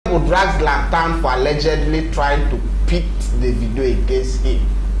Portable drags Zlatan for allegedly trying to pit Davido against him.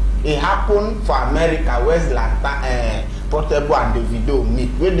 It happened for America where Zlatan, Portable and Davido meet.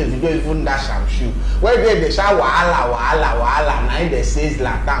 Where Davido even dash am shoe. Where they shout wahala. Now they say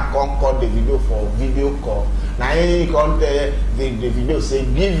Zlatan come call Davido for video call. Now he come tell Davido say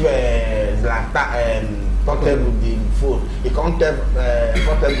give Zlatan Portable the phone. He come tell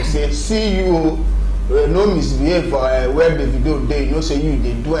Portable say see you. No misbehave for where the video dey, you know say you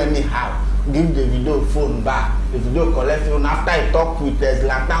dey do anyhow. Give the video phone back. The video collect phone after he talk with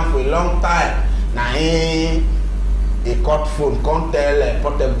Zlatan for a long time. Now he cut phone, come tell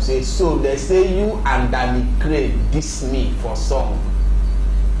Portable say so they say you and Danny Craig diss me for song.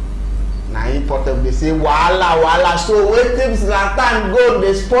 Now he Portable they say wahala. So wetin Zlatan go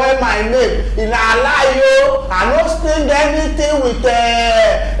dey spoil my name. He na lie yo. I no sting anything with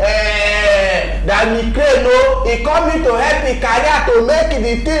Danny Craig no. He come in to help the career to make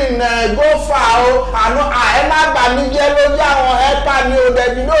the thing go far o. I know ẹ má bà mí jẹ́ lójú àwọn helper mi o.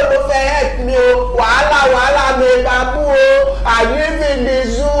 Davido ló fẹ́ help me o. Wahala mi babu o. I live in the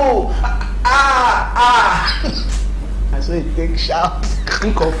zoo. I say take shout.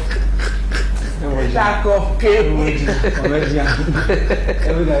 Think of Shack of cable. But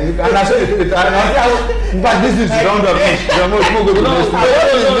this is round up.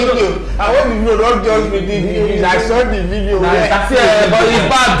 I want to know, don't judge me the video. I saw the video. But it's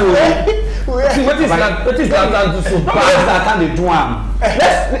bad though. See, what is Zlatan do so bad that can they do am?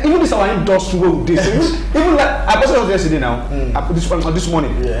 Even this our industry will do this. Even like I posted yesterday now. I put this one on this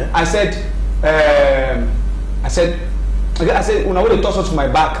morning. I said, when I want to toss it to my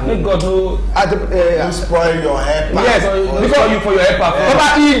back, make God know. You spoil your hair. Yes, because you for your hair.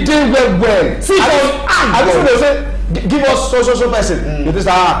 But he did very well. See, I just they say, give us so person. You just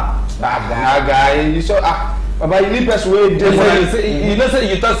that guy. You saw but you need person way. You know say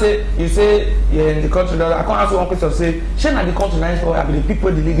you say yeah in the country. I can't answer one question. Say, shey na the country nice for I be the people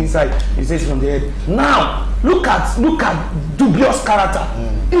the lead inside. You say it's from the head. Now look at dubious character,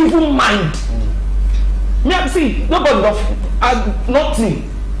 evil mind. Me see nobody of nothing.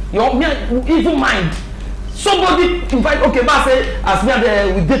 Evil mind. Somebody invite okay, man say as me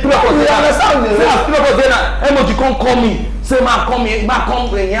and we dey 3 o'clock. You understand? Say as 3 o'clock then emoji come call me. Say man come in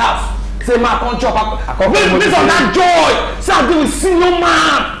your house. Say man come chop. Based on that joy. Say I dey with senior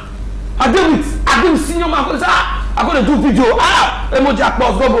man. I dey with senior man. Say I gonna do video. Emoji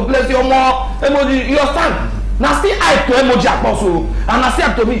applause. God go bless you more. Emoji you understand? Now still hype to emoji apostle and I say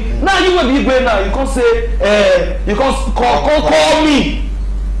to me now you will be going now you can't say you can't call me.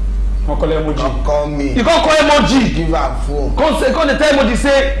 Call emoji. Call me. You can't call emoji. Give her phone. Can't tell emoji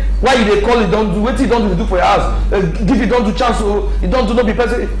say why you they call it don't do what you don't do for your house. Give it don't do chance so you don't do not be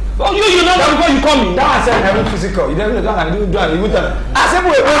person. Oh you know that before you call me. That I said I don't physical. You don't do it. I said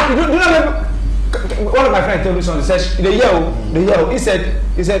wait do not. One of my friends told me something. He said the year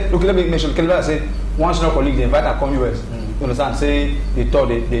he said okay let me mention I said one senior colleague they invite her come US. You understand? Say they thought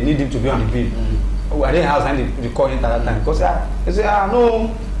they need him to be on the bill. Oh, I didn't have time they call him at that time because they say no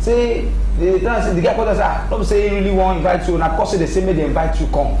say the guy called us don't say he really want invite you and of course they say maybe they invite you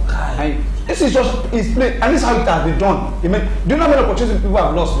come. And this is just it's plain and this is how it has been done. Do you know how many opportunities people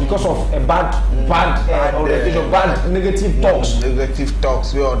have lost because of a bad orientation, bad negative talks. Negative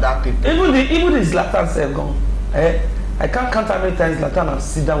talks with other people. Even the Zlatan said gone. I can't count how many times Zlatan have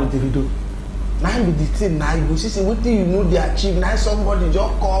sit down with Davido. Now with the thing now you go see what do you know they achieve now somebody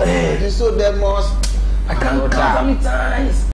just call so they must I can't count how many times.